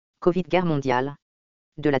Covid guerre mondiale.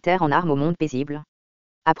 De la terre en armes au monde paisible.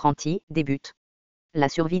 Apprenti, débute. La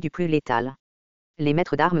survie du plus létal. Les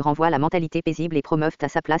maîtres d'armes renvoient la mentalité paisible et promeuvent à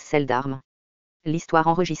sa place celle d'armes. L'histoire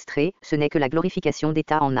enregistrée, ce n'est que la glorification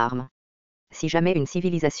d'États en armes. Si jamais une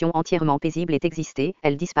civilisation entièrement paisible ait existé,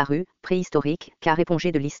 elle disparut, préhistorique, car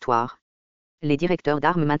épongée de l'histoire. Les directeurs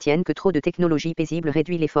d'armes maintiennent que trop de technologie paisible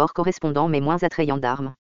réduit l'effort correspondant mais moins attrayant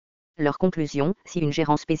d'armes. Leur conclusion, si une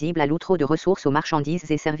gérance paisible alloue trop de ressources aux marchandises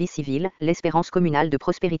et services civils, l'espérance communale de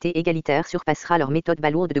prospérité égalitaire surpassera leur méthode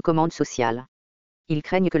balourde de commande sociale. Ils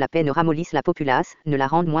craignent que la paix ne ramollisse la populace, ne la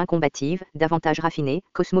rende moins combative, davantage raffinée,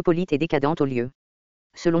 cosmopolite et décadente au lieu.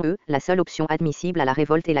 Selon eux, la seule option admissible à la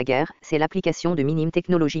révolte et la guerre, c'est l'application de minimes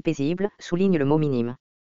technologies paisibles, souligne le mot minime.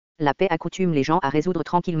 La paix accoutume les gens à résoudre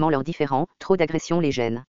tranquillement leurs différends, trop d'agressions les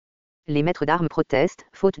gênent. Les maîtres d'armes protestent,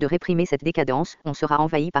 faute de réprimer cette décadence, on sera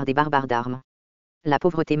envahi par des barbares d'armes. La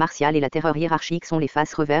pauvreté martiale et la terreur hiérarchique sont les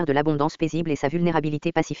faces revers de l'abondance paisible et sa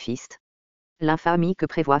vulnérabilité pacifiste. L'infamie que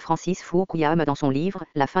prévoit Francis Fukuyama dans son livre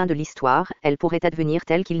 « La fin de l'histoire », elle pourrait advenir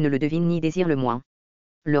telle qu'il ne le devine ni désire le moins.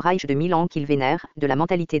 Le Reich de 1000 ans qu'il vénère, de la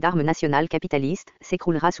mentalité d'armes nationales capitalistes,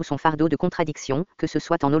 s'écroulera sous son fardeau de contradictions, que ce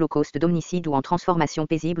soit en holocauste d'homicide ou en transformation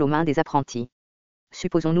paisible aux mains des apprentis.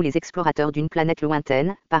 Supposons-nous les explorateurs d'une planète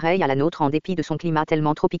lointaine, pareille à la nôtre en dépit de son climat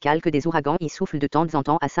tellement tropical que des ouragans y soufflent de temps en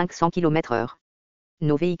temps à 500 km/h.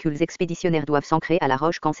 Nos véhicules expéditionnaires doivent s'ancrer à la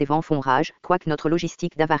roche quand ces vents font rage, quoique notre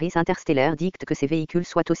logistique d'avarice interstellaire dicte que ces véhicules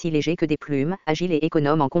soient aussi légers que des plumes, agiles et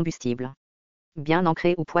économes en combustible. Bien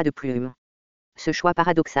ancrés ou poids de plume. Ce choix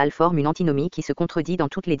paradoxal forme une antinomie qui se contredit dans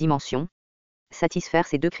toutes les dimensions. Satisfaire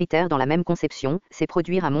ces deux critères dans la même conception, c'est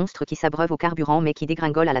produire un monstre qui s'abreuve au carburant mais qui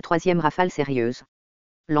dégringole à la troisième rafale sérieuse.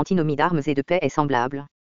 L'antinomie d'armes et de paix est semblable.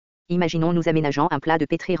 Imaginons nous aménageant un plat de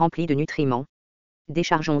pétri rempli de nutriments.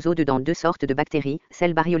 Déchargeons au-dedans deux sortes de bactéries,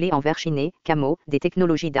 celles bariolées en vert chiné, camo, des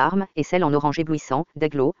technologies d'armes, et celles en orange éblouissant,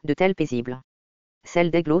 d'aglo, de telles paisibles. Celles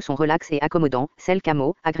d'aglo sont relaxes et accommodants, celles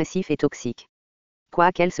camo, agressifs et toxiques.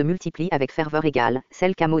 Quoiqu'elles se multiplient avec ferveur égale,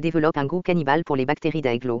 celles camo développent un goût cannibale pour les bactéries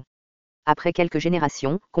d'aglo. Après quelques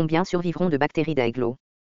générations, combien survivront de bactéries d'aglo?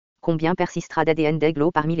 Combien persistera d'ADN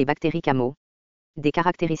d'aglo parmi les bactéries camo? Des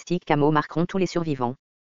caractéristiques camo marqueront tous les survivants.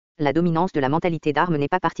 La dominance de la mentalité d'armes n'est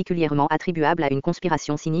pas particulièrement attribuable à une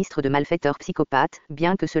conspiration sinistre de malfaiteurs psychopathes,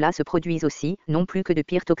 bien que cela se produise aussi, non plus que de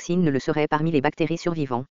pires toxines ne le seraient parmi les bactéries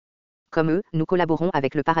survivants. Comme eux, nous collaborons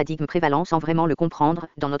avec le paradigme prévalant sans vraiment le comprendre,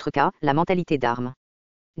 dans notre cas, la mentalité d'armes.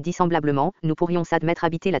 Dissemblablement, nous pourrions admettre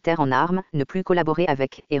habiter la Terre en armes, ne plus collaborer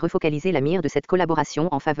avec, et refocaliser la mire de cette collaboration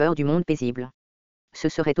en faveur du monde paisible. Ce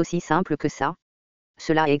serait aussi simple que ça.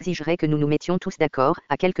 Cela exigerait que nous nous mettions tous d'accord,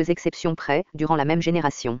 à quelques exceptions près, durant la même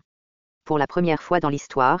génération. Pour la première fois dans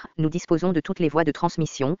l'histoire, nous disposons de toutes les voies de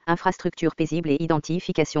transmission, infrastructures paisibles et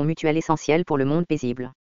identification mutuelle essentielles pour le monde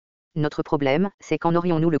paisible. Notre problème, c'est qu'en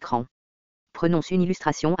aurions-nous le cran? Prenons une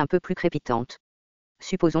illustration un peu plus crépitante.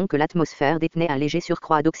 Supposons que l'atmosphère détenait un léger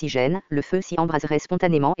surcroît d'oxygène, le feu s'y embraserait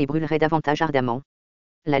spontanément et brûlerait davantage ardemment.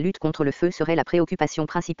 La lutte contre le feu serait la préoccupation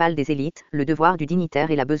principale des élites, le devoir du dignitaire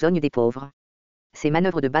et la besogne des pauvres. Ces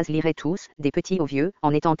manœuvres de base liraient tous, des petits aux vieux,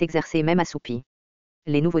 en étant exercées même assoupis.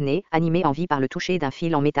 Les nouveau-nés, animés en vie par le toucher d'un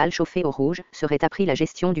fil en métal chauffé au rouge, seraient appris la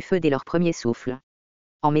gestion du feu dès leur premier souffle.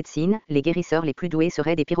 En médecine, les guérisseurs les plus doués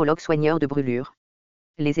seraient des pyrologues soigneurs de brûlures.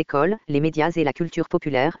 Les écoles, les médias et la culture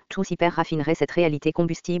populaire, tous hyper raffineraient cette réalité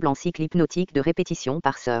combustible en cycle hypnotique de répétition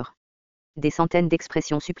par heure. Des centaines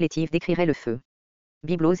d'expressions supplétives décriraient le feu.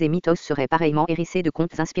 Biblos et mythos seraient pareillement hérissés de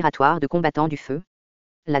contes inspiratoires de combattants du feu.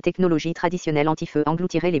 La technologie traditionnelle anti-feu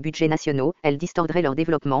engloutirait les budgets nationaux, elle distordrait leur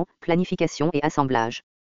développement, planification et assemblage.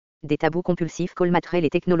 Des tabous compulsifs colmateraient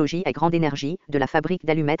les technologies à grande énergie, de la fabrique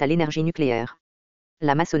d'allumettes à l'énergie nucléaire.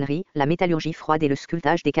 La maçonnerie, la métallurgie froide et le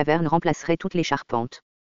sculptage des cavernes remplaceraient toutes les charpentes.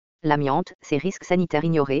 L'amiante, ses risques sanitaires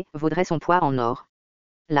ignorés, vaudrait son poids en or.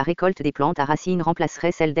 La récolte des plantes à racines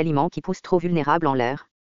remplacerait celle d'aliments qui poussent trop vulnérables en l'air.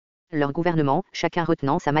 Leur gouvernement, chacun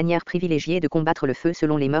retenant sa manière privilégiée de combattre le feu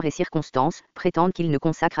selon les mœurs et circonstances, prétendent qu'il ne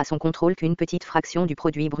consacre à son contrôle qu'une petite fraction du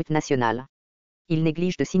produit brut national. Il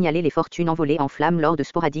néglige de signaler les fortunes envolées en flammes lors de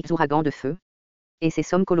sporadiques ouragans de feu. Et ces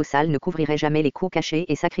sommes colossales ne couvriraient jamais les coûts cachés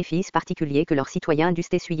et sacrifices particuliers que leurs citoyens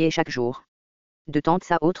dussent essuyer chaque jour. De temps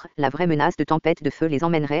à autre, la vraie menace de tempête de feu les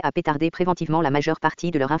emmènerait à pétarder préventivement la majeure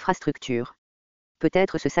partie de leur infrastructure.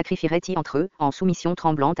 Peut-être se sacrifieraient-ils entre eux, en soumission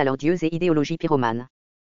tremblante à leurs dieux et idéologies pyromanes.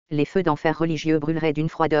 Les feux d'enfer religieux brûleraient d'une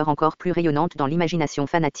froideur encore plus rayonnante dans l'imagination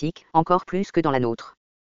fanatique, encore plus que dans la nôtre.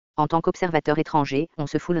 En tant qu'observateur étranger, on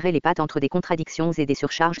se foulerait les pattes entre des contradictions et des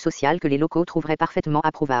surcharges sociales que les locaux trouveraient parfaitement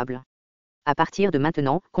approuvables. À partir de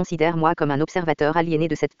maintenant, considère-moi comme un observateur aliéné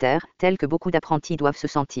de cette terre, tel que beaucoup d'apprentis doivent se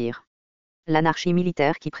sentir. L'anarchie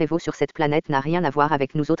militaire qui prévaut sur cette planète n'a rien à voir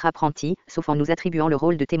avec nous autres apprentis, sauf en nous attribuant le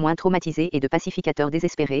rôle de témoins traumatisés et de pacificateurs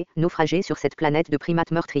désespérés, naufragés sur cette planète de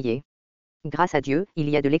primates meurtriers. Grâce à Dieu, il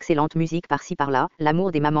y a de l'excellente musique par-ci par-là,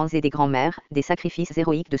 l'amour des mamans et des grands-mères, des sacrifices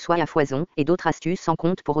héroïques de soi à foison, et d'autres astuces sans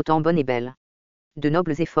compte pour autant bonnes et belles. De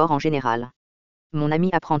nobles efforts en général. Mon ami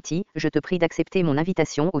apprenti, je te prie d'accepter mon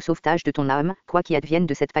invitation au sauvetage de ton âme, quoi qu'y advienne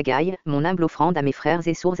de cette pagaille, mon humble offrande à mes frères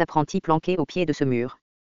et sourds apprentis planqués au pied de ce mur.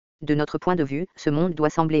 De notre point de vue, ce monde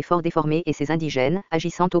doit sembler fort déformé et ses indigènes,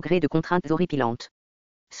 agissant au gré de contraintes horripilantes.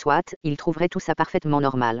 Soit, ils trouveraient tout ça parfaitement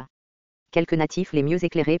normal. Quelques natifs les mieux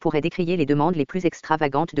éclairés pourraient décrier les demandes les plus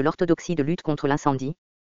extravagantes de l'orthodoxie de lutte contre l'incendie.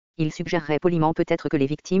 Ils suggéreraient poliment peut-être que les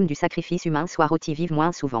victimes du sacrifice humain soient rôties vives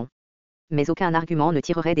moins souvent. Mais aucun argument ne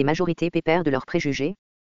tirerait des majorités pépères de leurs préjugés.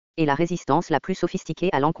 Et la résistance la plus sophistiquée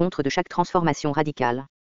à l'encontre de chaque transformation radicale.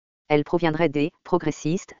 Elle proviendrait des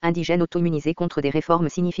progressistes, indigènes auto-immunisés contre des réformes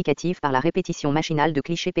significatives par la répétition machinale de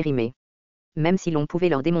clichés périmés. Même si l'on pouvait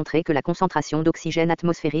leur démontrer que la concentration d'oxygène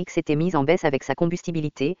atmosphérique s'était mise en baisse avec sa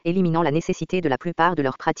combustibilité, éliminant la nécessité de la plupart de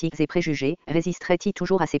leurs pratiques et préjugés, résisteraient-ils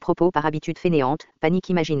toujours à ces propos par habitude fainéante, panique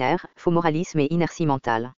imaginaire, faux moralisme et inertie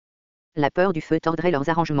mentale. La peur du feu tordrait leurs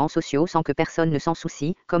arrangements sociaux sans que personne ne s'en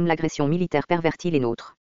soucie, comme l'agression militaire pervertit les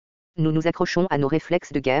nôtres. Nous nous accrochons à nos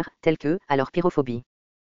réflexes de guerre, tels que, à leur pyrophobie.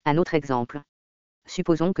 Un autre exemple.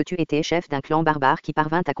 Supposons que tu étais chef d'un clan barbare qui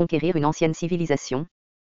parvint à conquérir une ancienne civilisation.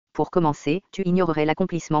 Pour commencer, tu ignorerais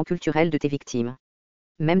l'accomplissement culturel de tes victimes.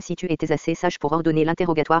 Même si tu étais assez sage pour ordonner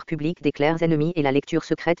l'interrogatoire public des clairs ennemis et la lecture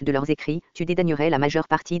secrète de leurs écrits, tu dédaignerais la majeure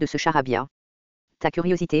partie de ce charabia. Ta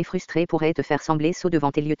curiosité frustrée pourrait te faire sembler sot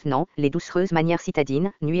devant tes lieutenants, les doucereuses manières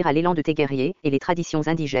citadines, nuire à l'élan de tes guerriers, et les traditions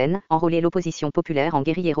indigènes, enrôler l'opposition populaire en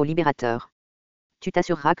guerriero libérateur. Tu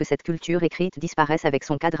t'assureras que cette culture écrite disparaisse avec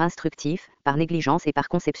son cadre instructif, par négligence et par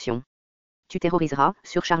conception. Tu terroriseras,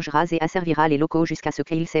 surchargeras et asserviras les locaux jusqu'à ce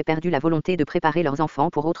qu'ils aient perdu la volonté de préparer leurs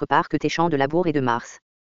enfants pour autre part que tes champs de labour et de Mars.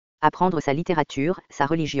 Apprendre sa littérature, sa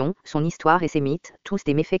religion, son histoire et ses mythes, tous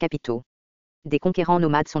des méfaits capitaux. Des conquérants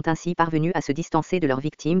nomades sont ainsi parvenus à se distancer de leurs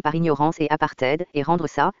victimes par ignorance et apartheid, et rendre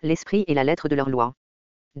ça, l'esprit et la lettre de leur loi.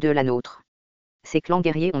 De la nôtre. Ces clans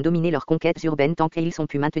guerriers ont dominé leurs conquêtes urbaines tant qu'ils ont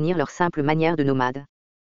pu maintenir leur simple manière de nomades.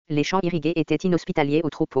 Les champs irrigués étaient inhospitaliers aux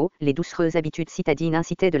troupeaux, les doucereuses habitudes citadines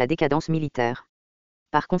incitaient de la décadence militaire.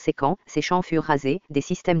 Par conséquent, ces champs furent rasés, des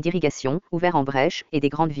systèmes d'irrigation, ouverts en brèche, et des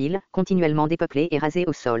grandes villes, continuellement dépeuplées et rasées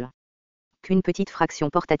au sol. Qu'une petite fraction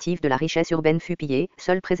portative de la richesse urbaine fut pillée,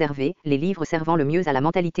 seule préservée, les livres servant le mieux à la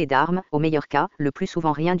mentalité d'armes, au meilleur cas, le plus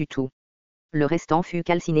souvent rien du tout. Le restant fut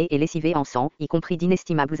calciné et lessivé en sang, y compris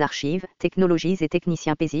d'inestimables archives, technologies et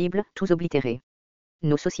techniciens paisibles, tous oblitérés.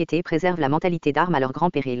 Nos sociétés préservent la mentalité d'armes à leur grand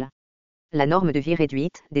péril. La norme de vie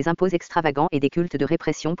réduite, des impôts extravagants et des cultes de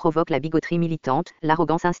répression provoquent la bigoterie militante,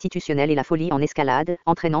 l'arrogance institutionnelle et la folie en escalade,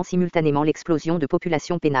 entraînant simultanément l'explosion de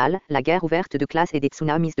populations pénales, la guerre ouverte de classe et des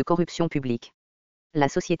tsunamis de corruption publique. La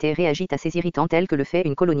société réagit à ces irritants tels que le fait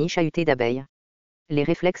une colonie chahutée d'abeilles. Les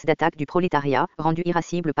réflexes d'attaque du prolétariat, rendus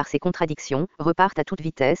irascibles par ces contradictions, repartent à toute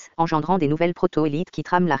vitesse, engendrant des nouvelles proto-élites qui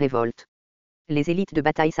trament la révolte. Les élites de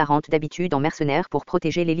bataille s'arrantent d'habitude en mercenaires pour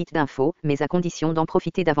protéger l'élite d'info, mais à condition d'en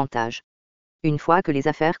profiter davantage. Une fois que les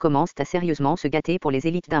affaires commencent à sérieusement se gâter pour les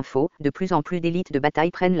élites d'info, de plus en plus d'élites de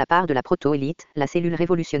bataille prennent la part de la proto-élite, la cellule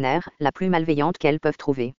révolutionnaire, la plus malveillante qu'elles peuvent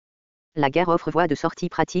trouver. La guerre offre voie de sortie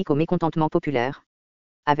pratique au mécontentement populaire.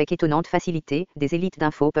 Avec étonnante facilité, des élites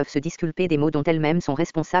d'info peuvent se disculper des maux dont elles-mêmes sont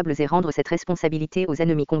responsables et rendre cette responsabilité aux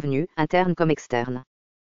ennemis convenus, internes comme externes.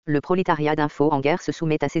 Le prolétariat d'info en guerre se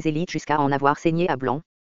soumet à ces élites jusqu'à en avoir saigné à blanc.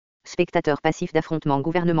 Spectateurs passifs d'affrontements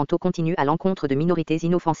gouvernementaux continus à l'encontre de minorités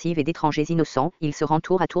inoffensives et d'étrangers innocents, ils seront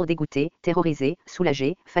tour à tour dégoûtés, terrorisés,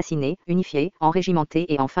 soulagés, fascinés, unifiés,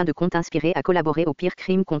 enrégimentés et en fin de compte inspirés à collaborer aux pires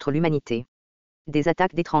crimes contre l'humanité. Des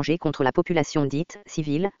attaques d'étrangers contre la population dite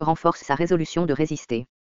civile renforcent sa résolution de résister.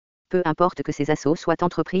 Peu importe que ces assauts soient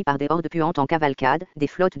entrepris par des hordes puantes en cavalcade, des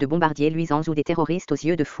flottes de bombardiers luisants ou des terroristes aux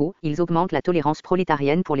yeux de fou, ils augmentent la tolérance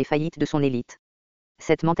prolétarienne pour les faillites de son élite.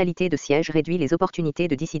 Cette mentalité de siège réduit les opportunités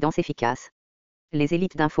de dissidence efficaces. Les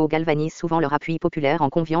élites d'info galvanisent souvent leur appui populaire en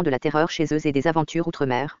conviant de la terreur chez eux et des aventures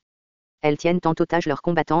outre-mer. Elles tiennent en otage leurs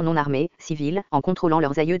combattants non armés, civils, en contrôlant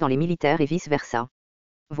leurs aïeux dans les militaires et vice-versa.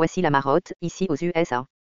 Voici la marotte, ici aux USA.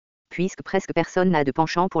 Puisque presque personne n'a de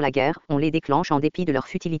penchant pour la guerre, on les déclenche en dépit de leur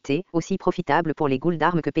futilité, aussi profitable pour les goules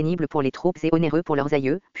d'armes que pénible pour les troupes et onéreux pour leurs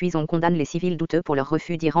aïeux, puis on condamne les civils douteux pour leur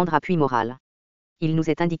refus d'y rendre appui moral. Il nous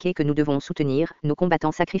est indiqué que nous devons soutenir nos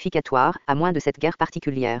combattants sacrificatoires, à moins de cette guerre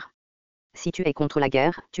particulière. Si tu es contre la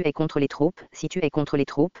guerre, tu es contre les troupes, si tu es contre les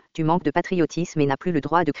troupes, tu manques de patriotisme et n'as plus le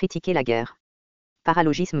droit de critiquer la guerre.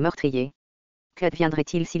 Paralogisme meurtrier.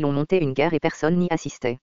 Qu'adviendrait-il si l'on montait une guerre et personne n'y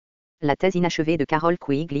assistait? La thèse inachevée de Carol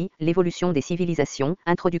Quigley, L'évolution des civilisations,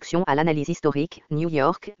 Introduction à l'analyse historique, New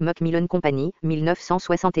York, Macmillan Company,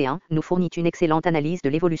 1961, nous fournit une excellente analyse de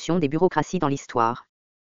l'évolution des bureaucraties dans l'histoire.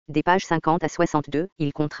 Des pages 50 à 62,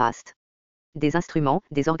 il contraste des instruments,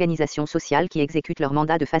 des organisations sociales qui exécutent leur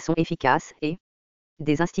mandat de façon efficace et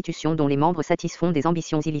des institutions dont les membres satisfont des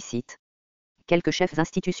ambitions illicites. Quelques chefs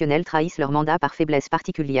institutionnels trahissent leur mandat par faiblesse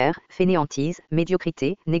particulière, fainéantise,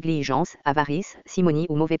 médiocrité, négligence, avarice, simonie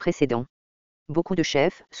ou mauvais précédents. Beaucoup de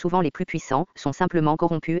chefs, souvent les plus puissants, sont simplement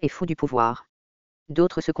corrompus et fous du pouvoir.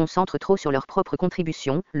 D'autres se concentrent trop sur leur propre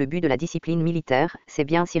contribution. Le but de la discipline militaire, c'est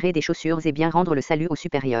bien cirer des chaussures et bien rendre le salut aux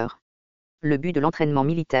supérieurs. Le but de l'entraînement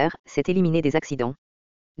militaire, c'est éliminer des accidents.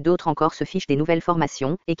 D'autres encore se fichent des nouvelles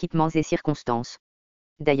formations, équipements et circonstances.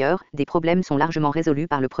 D'ailleurs, des problèmes sont largement résolus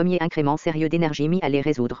par le premier incrément sérieux d'énergie mis à les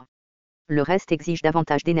résoudre. Le reste exige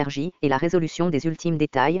davantage d'énergie, et la résolution des ultimes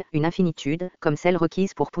détails, une infinitude, comme celle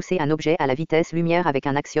requise pour pousser un objet à la vitesse lumière avec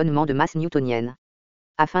un actionnement de masse newtonienne.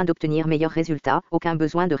 Afin d'obtenir meilleurs résultats, aucun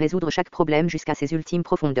besoin de résoudre chaque problème jusqu'à ses ultimes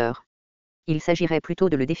profondeurs. Il s'agirait plutôt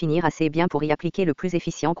de le définir assez bien pour y appliquer le plus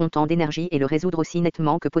efficient comptant d'énergie et le résoudre aussi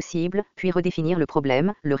nettement que possible, puis redéfinir le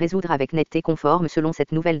problème, le résoudre avec netteté conforme selon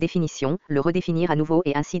cette nouvelle définition, le redéfinir à nouveau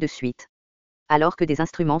et ainsi de suite. Alors que des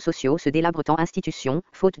instruments sociaux se délabrent en institutions,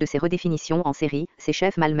 faute de ces redéfinitions en série, ces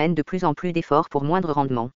chefs malmènent de plus en plus d'efforts pour moindre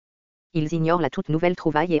rendement. Ils ignorent la toute nouvelle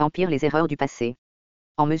trouvaille et empirent les erreurs du passé.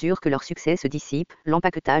 En mesure que leur succès se dissipe,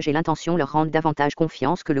 l'empaquetage et l'intention leur rendent davantage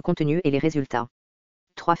confiance que le contenu et les résultats.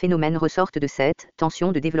 3 phénomènes ressortent de cette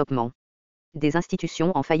tension de développement. Des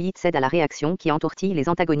institutions en faillite cèdent à la réaction qui entortille les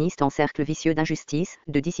antagonistes en cercle vicieux d'injustice,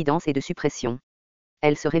 de dissidence et de suppression.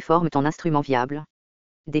 Elles se réforment en instruments viables.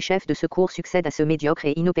 Des chefs de secours succèdent à ceux médiocres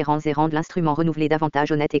et inopérants et rendent l'instrument renouvelé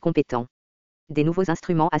davantage honnête et compétent. Des nouveaux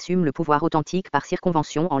instruments assument le pouvoir authentique par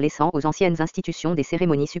circonvention en laissant aux anciennes institutions des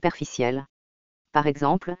cérémonies superficielles. Par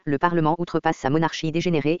exemple, le Parlement outrepasse sa monarchie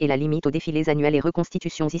dégénérée et la limite aux défilés annuels et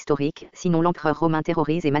reconstitutions historiques, sinon l'empereur romain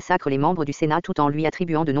terrorise et massacre les membres du Sénat tout en lui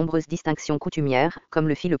attribuant de nombreuses distinctions coutumières, comme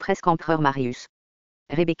le fit le presque empereur Marius.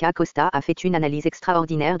 Rebecca Costa a fait une analyse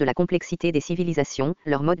extraordinaire de la complexité des civilisations,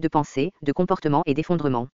 leur mode de pensée, de comportement et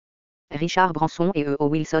d'effondrement. Richard Branson et E.O.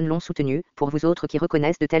 Wilson l'ont soutenu, pour vous autres qui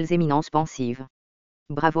reconnaissent de telles éminences pensives.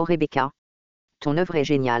 Bravo Rebecca. Ton œuvre est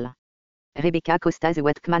géniale. Rebecca Costa The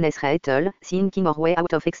Watkman S. Letal, Thinking Our Way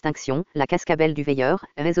Out of Extinction, La cascabelle du veilleur,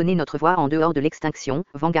 Raisonner notre voie en dehors de l'extinction,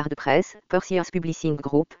 Vanguard Press, Perseus Publishing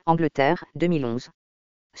Group, Angleterre, 2011.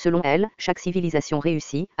 Selon elle, chaque civilisation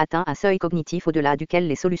réussie atteint un seuil cognitif au-delà duquel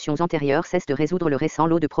les solutions antérieures cessent de résoudre le récent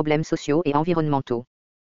lot de problèmes sociaux et environnementaux.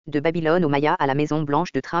 De Babylone aux Mayas à la Maison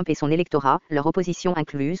Blanche de Trump et son électorat, leur opposition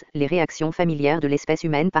incluse, les réactions familières de l'espèce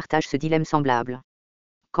humaine partagent ce dilemme semblable.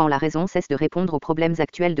 Quand la raison cesse de répondre aux problèmes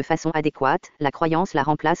actuels de façon adéquate, la croyance la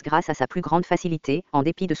remplace grâce à sa plus grande facilité, en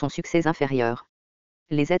dépit de son succès inférieur.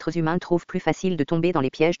 Les êtres humains trouvent plus facile de tomber dans les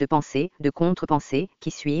pièges de pensée, de contre-pensée,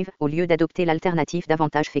 qui suivent, au lieu d'adopter l'alternative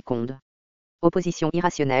davantage féconde. Opposition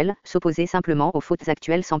irrationnelle, s'opposer simplement aux fautes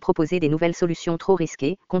actuelles sans proposer des nouvelles solutions trop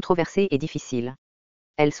risquées, controversées et difficiles.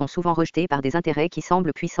 Elles sont souvent rejetées par des intérêts qui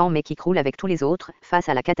semblent puissants mais qui croulent avec tous les autres, face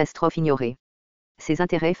à la catastrophe ignorée. Ces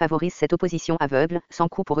intérêts favorisent cette opposition aveugle, sans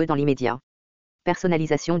coût pour eux dans l'immédiat.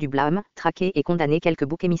 Personnalisation du blâme, traquer et condamner quelques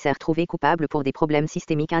boucs émissaires trouvés coupables pour des problèmes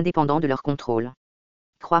systémiques indépendants de leur contrôle.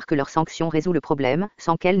 Croire que leur sanction résout le problème,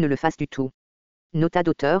 sans qu'elle ne le fasse du tout. Nota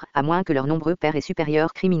d'auteur, à moins que leurs nombreux pairs et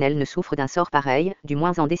supérieurs criminels ne souffrent d'un sort pareil, du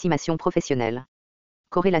moins en décimation professionnelle.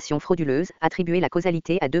 Corrélation frauduleuse, attribuer la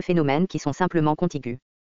causalité à 2 phénomènes qui sont simplement contigus.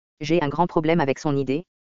 J'ai un grand problème avec son idée.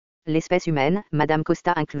 L'espèce humaine, Madame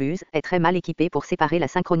Costa incluse, est très mal équipée pour séparer la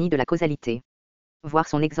synchronie de la causalité. Voir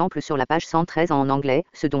son exemple sur la page 113 en anglais,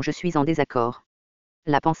 ce dont je suis en désaccord.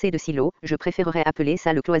 La pensée de silo, je préférerais appeler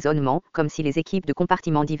ça le cloisonnement, comme si les équipes de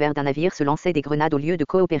compartiments divers d'un navire se lançaient des grenades au lieu de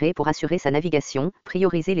coopérer pour assurer sa navigation,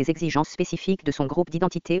 prioriser les exigences spécifiques de son groupe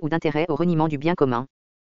d'identité ou d'intérêt au reniement du bien commun.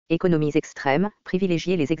 Économies extrêmes,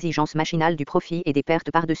 privilégier les exigences machinales du profit et des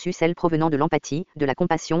pertes par-dessus celles provenant de l'empathie, de la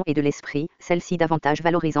compassion et de l'esprit, celles-ci davantage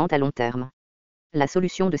valorisantes à long terme. La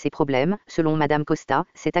solution de ces problèmes, selon Madame Costa,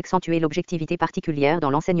 c'est accentuer l'objectivité particulière dans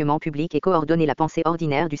l'enseignement public et coordonner la pensée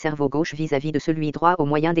ordinaire du cerveau gauche vis-à-vis de celui droit aux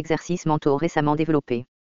moyens d'exercice mentaux récemment développés.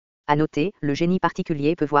 À noter, le génie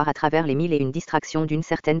particulier peut voir à travers les 1001 distractions d'une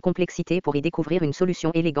certaine complexité pour y découvrir une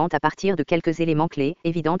solution élégante à partir de quelques éléments clés,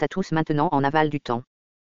 évidentes à tous maintenant en aval du temps.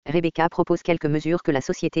 Rebecca propose quelques mesures que la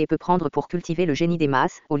société peut prendre pour cultiver le génie des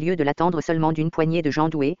masses, au lieu de l'attendre seulement d'une poignée de gens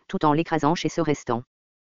doués, tout en l'écrasant chez ceux restants.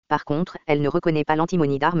 Par contre, elle ne reconnaît pas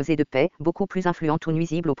l'antimonie d'armes et de paix, beaucoup plus influente ou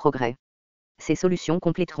nuisible au progrès. Ces solutions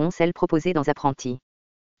compléteront celles proposées dans Apprenti.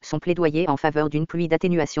 Son plaidoyer en faveur d'une pluie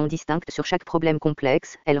d'atténuation distincte sur chaque problème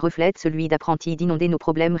complexe, elle reflète celui d'Apprenti d'inonder nos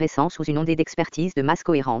problèmes récents sous une ondée d'expertise de masse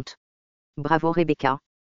cohérente. Bravo Rebecca.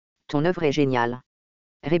 Ton œuvre est géniale.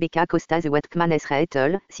 Rebecca Costa The Watkman S.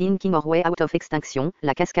 Letal, Thinking Our Way Out of Extinction,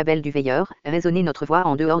 La cascabelle du veilleur, Raisonner notre voix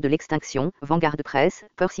en dehors de l'extinction, Vanguard Press,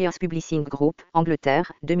 Perseus Publishing Group,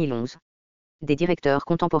 Angleterre, 2011. Des directeurs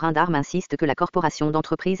contemporains d'armes insistent que la corporation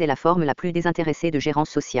d'entreprise est la forme la plus désintéressée de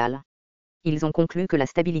gérance sociale. Ils ont conclu que la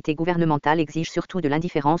stabilité gouvernementale exige surtout de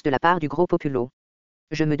l'indifférence de la part du gros populo.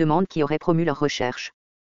 Je me demande qui aurait promu leur recherche.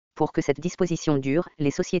 Pour que cette disposition dure,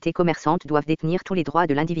 les sociétés commerçantes doivent détenir tous les droits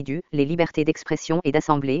de l'individu, les libertés d'expression et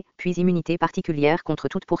d'assemblée, puis immunité particulière contre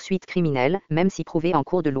toute poursuite criminelle, même si prouvée en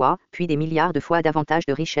cours de loi, puis des milliards de fois davantage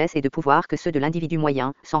de richesse et de pouvoir que ceux de l'individu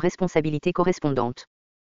moyen, sans responsabilité correspondante.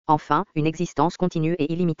 Enfin, une existence continue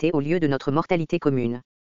et illimitée au lieu de notre mortalité commune.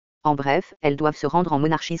 En bref, elles doivent se rendre en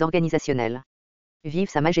monarchies organisationnelles. Vive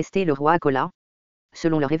Sa Majesté le Roi Acola.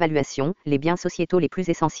 Selon leur évaluation, les biens sociétaux les plus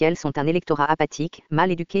essentiels sont un électorat apathique,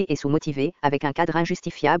 mal éduqué et sous-motivé, avec un cadre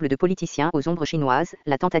injustifiable de politiciens aux ombres chinoises,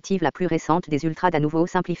 la tentative la plus récente des ultras d'à nouveau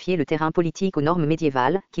simplifier le terrain politique aux normes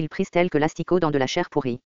médiévales, qu'ils prisent telles que l'asticot dans de la chair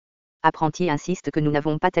pourrie. Apprenti insiste que nous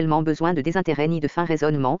n'avons pas tellement besoin de désintérêt ni de fin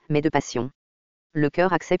raisonnement, mais de passion. Le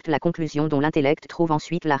cœur accepte la conclusion dont l'intellect trouve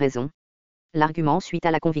ensuite la raison. L'argument suit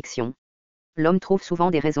à la conviction. L'homme trouve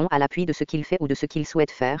souvent des raisons à l'appui de ce qu'il fait ou de ce qu'il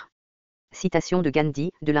souhaite faire. Citation de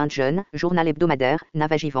Gandhi, de l'Inde jeune, journal hebdomadaire,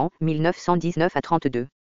 Navajivan, 1919 à 32.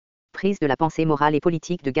 Prise de la pensée morale et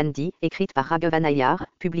politique de Gandhi, écrite par Raghavan Iyer,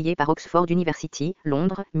 publiée par Oxford University,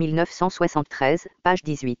 Londres, 1973, page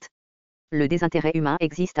 18. Le désintérêt humain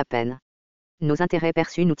existe à peine. Nos intérêts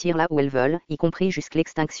perçus nous tirent là où elles veulent, y compris jusqu'à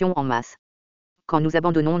l'extinction en masse. Quand nous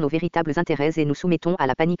abandonnons nos véritables intérêts et nous soumettons à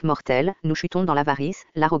la panique mortelle, nous chutons dans l'avarice,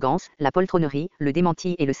 l'arrogance, la poltronnerie, le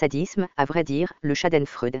démenti et le sadisme, à vrai dire, le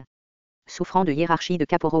schadenfreude. Souffrant de hiérarchie de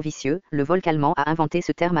caporaux vicieux, le volk allemand a inventé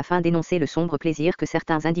ce terme afin d'énoncer le sombre plaisir que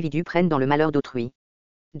certains individus prennent dans le malheur d'autrui.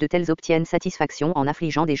 De tels obtiennent satisfaction en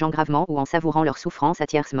affligeant des gens gravement ou en savourant leur souffrance à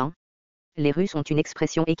tierces mains. Les Russes ont une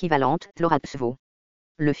expression équivalente, tloradzvo.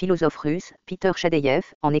 Le philosophe russe, Peter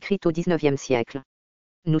Shadeyev, en écrit au XIXe siècle.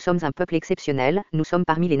 Nous sommes un peuple exceptionnel, nous sommes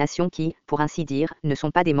parmi les nations qui, pour ainsi dire, ne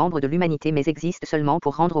sont pas des membres de l'humanité mais existent seulement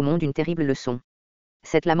pour rendre au monde une terrible leçon.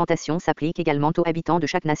 Cette lamentation s'applique également aux habitants de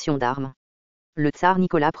chaque nation d'armes. Le tsar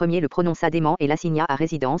Nicolas Ier le prononça dément et l'assigna à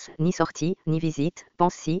résidence, ni sortie, ni visite,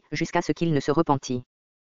 pense-ci, jusqu'à ce qu'il ne se repentît.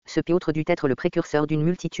 Ce Piotr dut être le précurseur d'une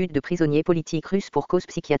multitude de prisonniers politiques russes pour cause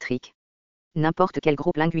psychiatrique. N'importe quel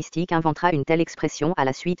groupe linguistique inventera une telle expression à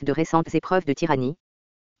la suite de récentes épreuves de tyrannie.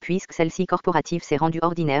 Puisque celle-ci corporative s'est rendue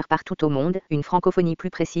ordinaire partout au monde, une francophonie plus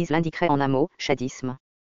précise l'indiquerait en un mot, sadisme.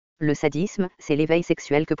 Le sadisme, c'est l'éveil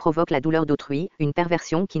sexuel que provoque la douleur d'autrui, une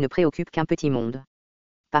perversion qui ne préoccupe qu'un petit monde.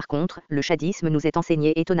 Par contre, le sadisme nous est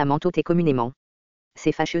enseigné étonnamment tôt et communément.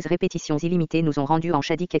 Ces fâcheuses répétitions illimitées nous ont rendus en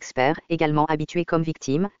sadiques experts, également habitués comme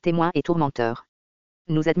victimes, témoins et tourmenteurs.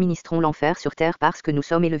 Nous administrons l'enfer sur terre parce que nous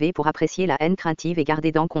sommes élevés pour apprécier la haine craintive et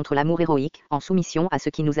garder dents contre l'amour héroïque, en soumission à ce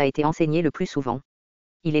qui nous a été enseigné le plus souvent.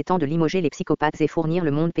 Il est temps de limoger les psychopathes et fournir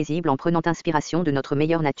le monde paisible en prenant inspiration de notre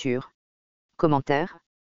meilleure nature. Commentaire.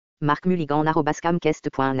 Marc Mulligan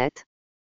 @scamcast.net